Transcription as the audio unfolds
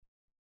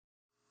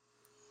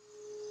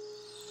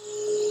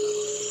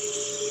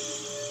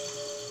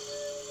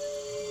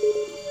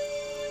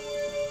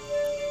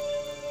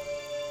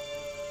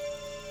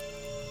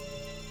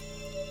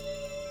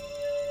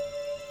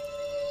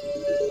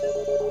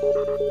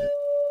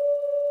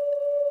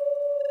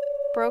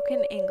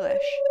Broken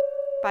English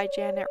by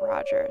Janet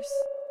Rogers.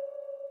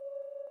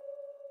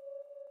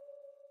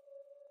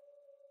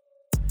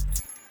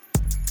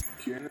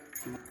 ¿Quién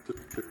no te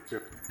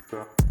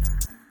despierta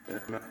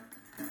en la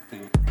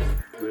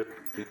de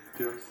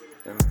ciencias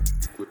en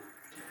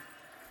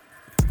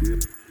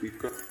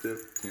críticas de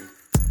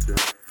ciencia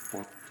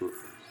puntos?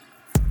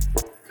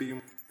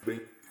 Partim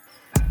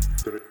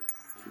 23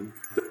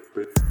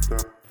 interpreta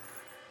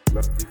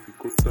la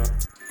dificultad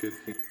que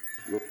tienen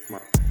los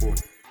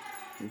smartphones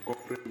en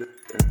comprender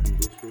el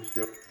mundo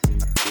social y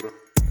natural.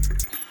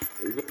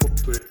 Ella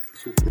posee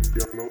su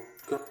propia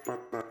lógica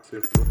para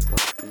hacerlo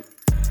fácil.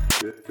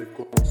 Desde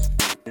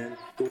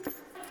conocimiento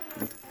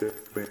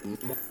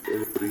intervenimos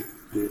el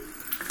brillo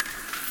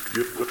y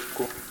otras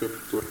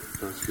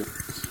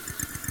conceptualizaciones.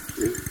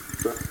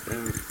 Esta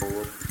en la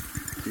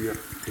teoría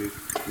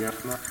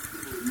hegeliana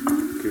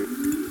que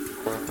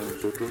para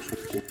nosotros es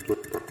un punto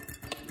de partida.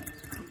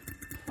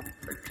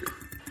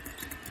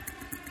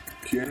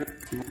 ¿Quién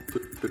no se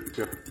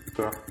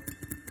especializa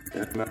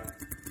en la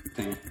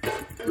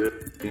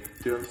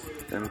ciencias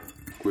en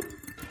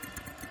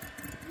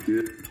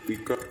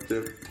crítica de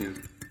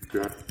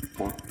ciencia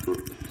puntos?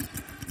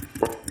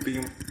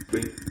 Partim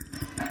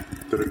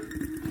 23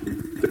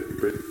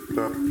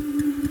 interpreta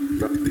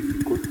la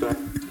dificultad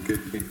que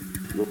tienen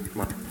los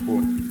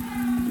smartphones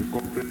en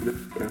comprender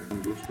el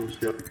mundo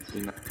social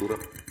y natural.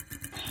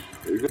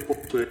 Ella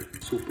posee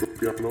su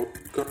propia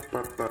lógica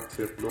para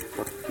hacerlo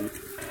fácil.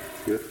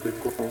 Desde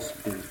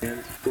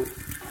conocimiento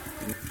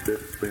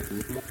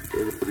intervenimos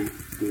el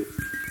brillo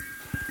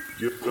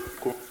y otras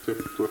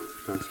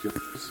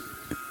conceptualizaciones.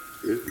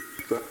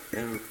 Esta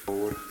en la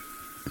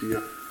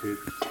teoría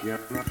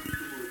hegeliana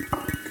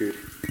que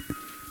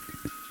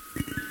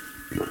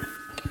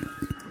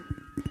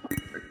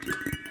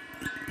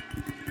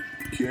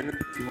 ¿quién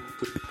no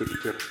se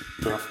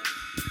especializa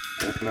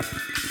en la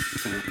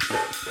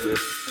de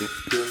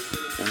ciencias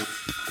en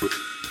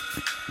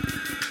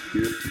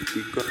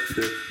crítica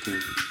de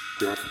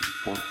ciencia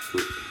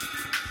puntos?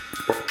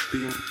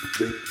 Partim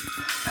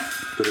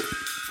 23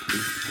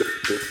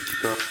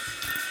 interpreta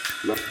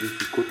la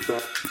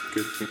dificultad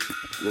que tienen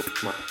los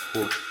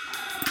smartphones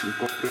en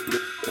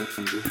comprender el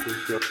mundo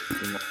social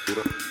y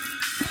natural.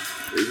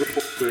 Ella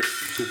posee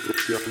su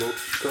propia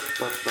lógica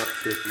para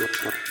hacerlo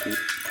fácil.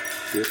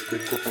 Desde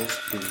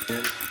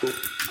conocimiento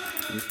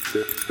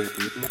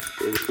intervenimos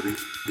el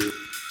brillo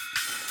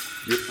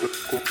y otras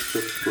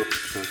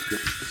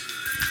conceptualizaciones.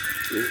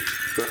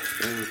 Esta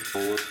en la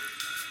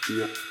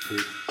teoría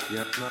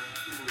hegeliana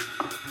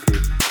que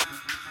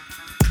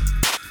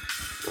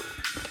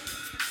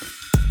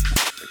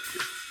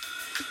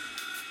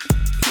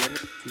 ¿quién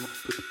no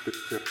se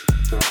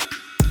especializa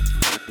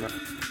en la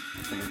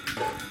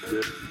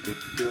de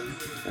ciencias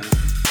en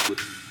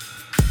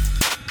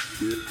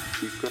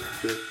crítica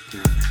de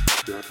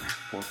ciencia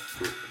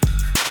puntos?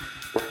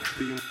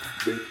 Partim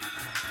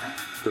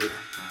 23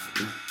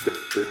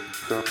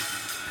 interpreta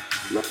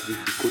la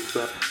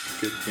dificultad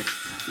que tienen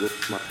los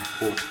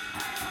smartphones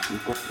en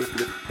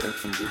comprender el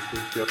mundo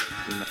social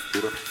y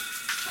natural.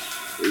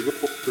 Ella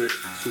posee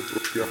su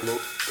propia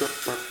lógica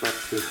para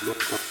hacerlo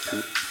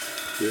fácil.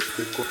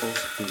 Desde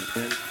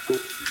conocimiento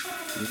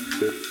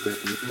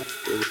intervenimos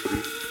el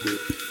brillo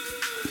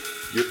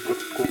y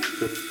otras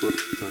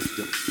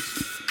conceptualizaciones.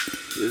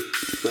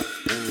 Esta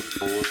en la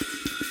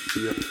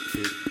teoría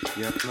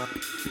hegeliana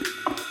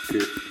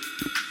que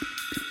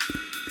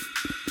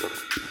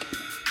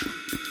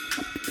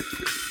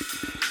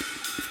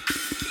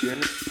 ¿quién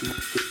no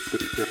se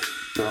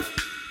especializa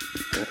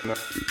en la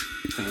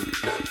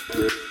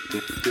de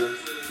ciencias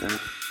en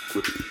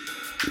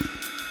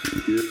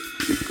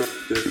crítica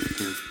de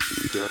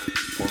ciencia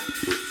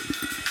puntos?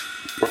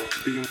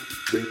 Partim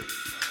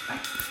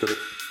 23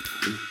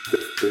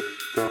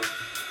 interpreta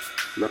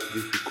la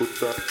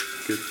dificultad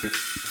que tienen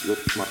los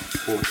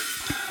smartphones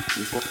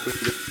en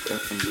comprender el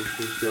mundo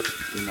social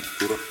y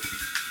natural.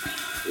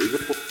 Ella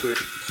posee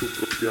su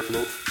propia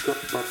lógica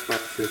para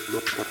hacerlo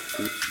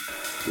fácil.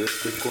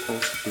 Desde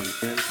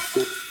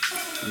conocimiento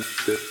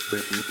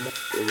intervenimos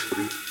el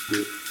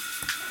brillo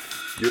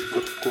y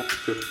otras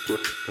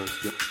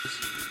conceptualizaciones.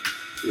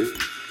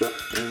 Esta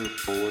en la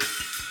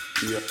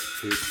teoría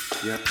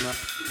hegeliana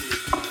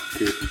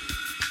que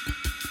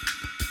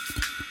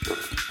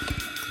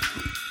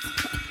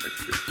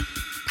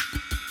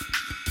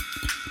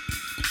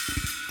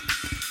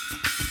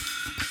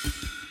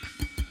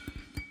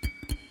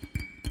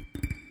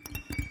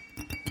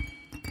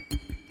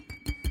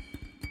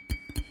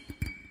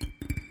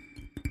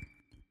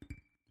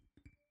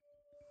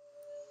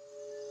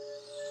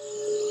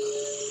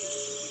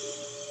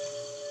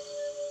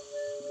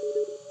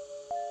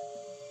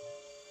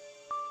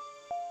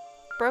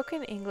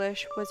Broken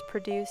English was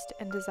produced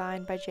and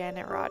designed by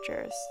Janet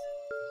Rogers.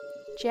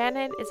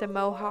 Janet is a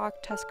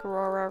Mohawk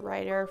Tuscarora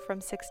writer from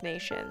Six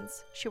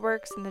Nations. She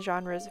works in the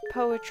genres of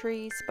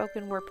poetry,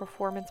 spoken word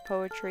performance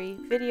poetry,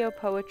 video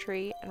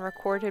poetry, and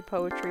recorded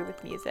poetry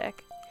with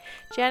music.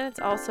 Janet's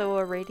also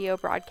a radio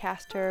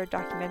broadcaster,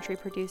 documentary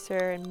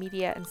producer, and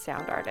media and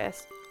sound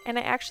artist. And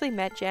I actually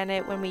met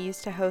Janet when we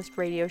used to host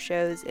radio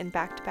shows in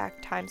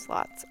back-to-back time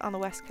slots on the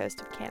west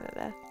coast of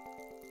Canada.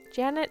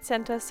 Janet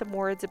sent us some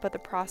words about the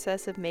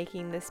process of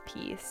making this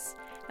piece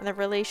and the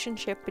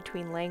relationship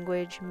between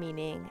language,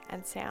 meaning,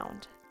 and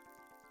sound.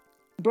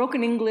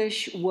 Broken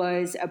English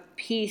was a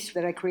piece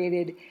that I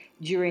created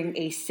during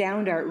a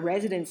sound art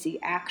residency,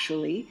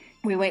 actually.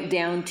 We went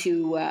down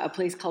to a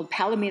place called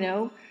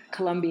Palomino,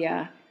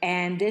 Colombia,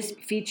 and this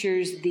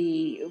features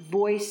the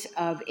voice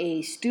of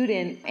a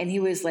student, and he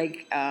was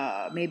like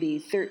maybe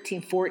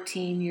 13,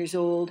 14 years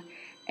old,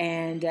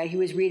 and he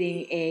was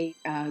reading a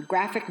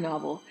graphic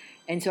novel.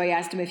 And so I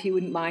asked him if he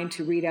wouldn't mind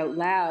to read out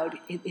loud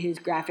his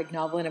graphic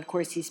novel, and of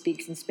course he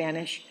speaks in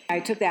Spanish. I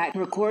took that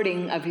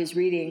recording of his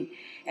reading,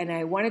 and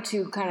I wanted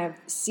to kind of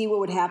see what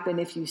would happen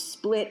if you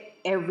split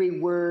every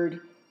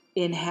word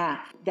in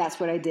half. That's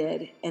what I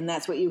did, and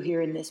that's what you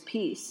hear in this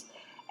piece.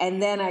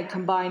 And then I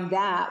combined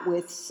that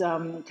with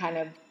some kind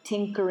of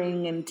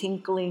tinkering and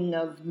tinkling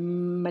of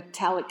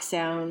metallic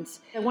sounds.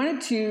 I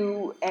wanted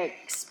to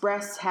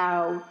express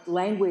how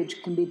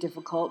language can be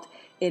difficult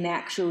in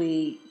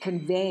actually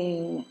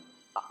conveying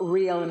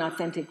real and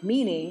authentic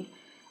meaning,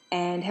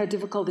 and how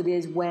difficult it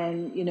is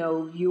when, you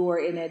know, you're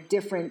in a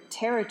different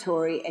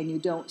territory and you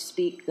don't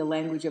speak the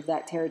language of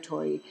that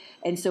territory.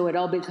 And so it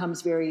all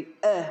becomes very,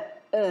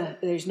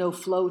 there's no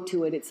flow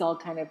to it. It's all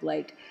kind of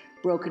like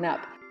broken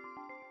up.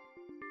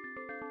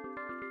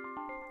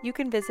 You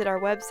can visit our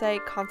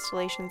website,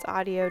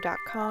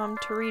 constellationsaudio.com,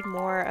 to read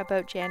more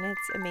about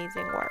Janet's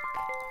amazing work.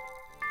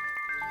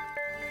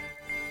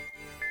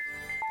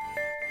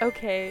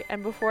 Okay,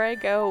 and before I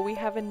go, we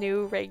have a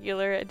new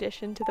regular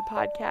addition to the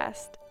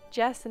podcast.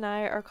 Jess and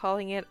I are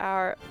calling it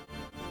our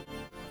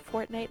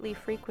fortnightly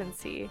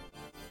frequency.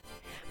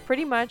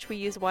 Pretty much, we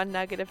use one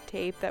nugget of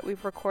tape that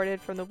we've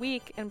recorded from the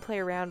week and play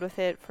around with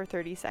it for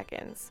 30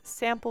 seconds.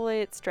 Sample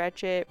it,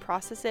 stretch it,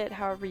 process it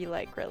however you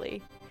like,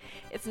 really.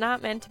 It's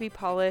not meant to be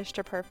polished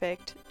or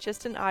perfect,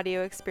 just an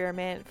audio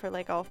experiment for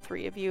like all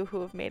three of you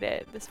who have made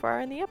it this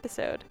far in the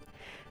episode.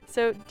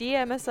 So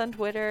DM us on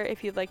Twitter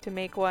if you'd like to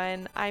make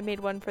one. I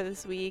made one for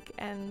this week,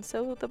 and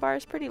so the bar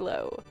is pretty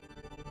low.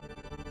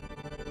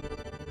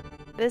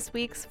 This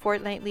week's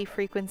fortnightly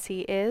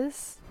frequency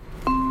is...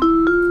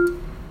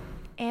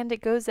 and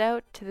it goes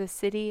out to the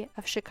city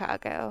of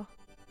Chicago.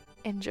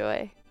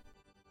 Enjoy.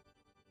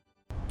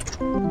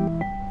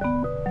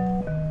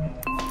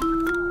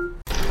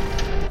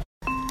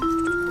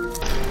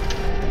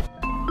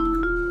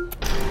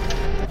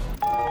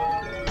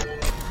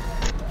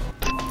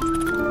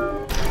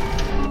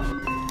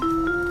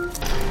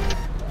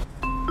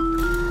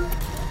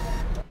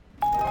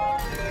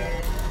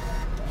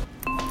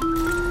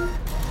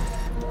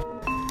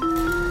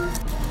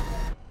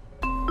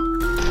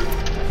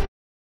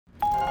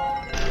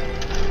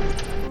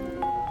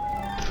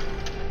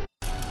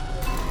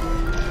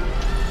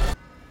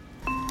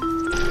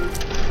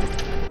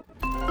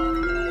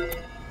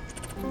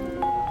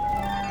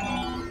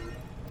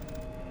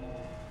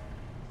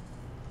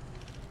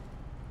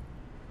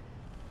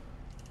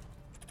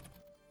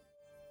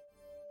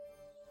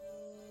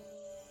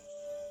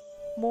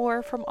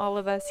 More from all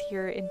of us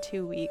here in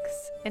 2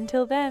 weeks.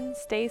 Until then,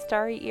 stay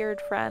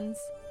starry-eared, friends.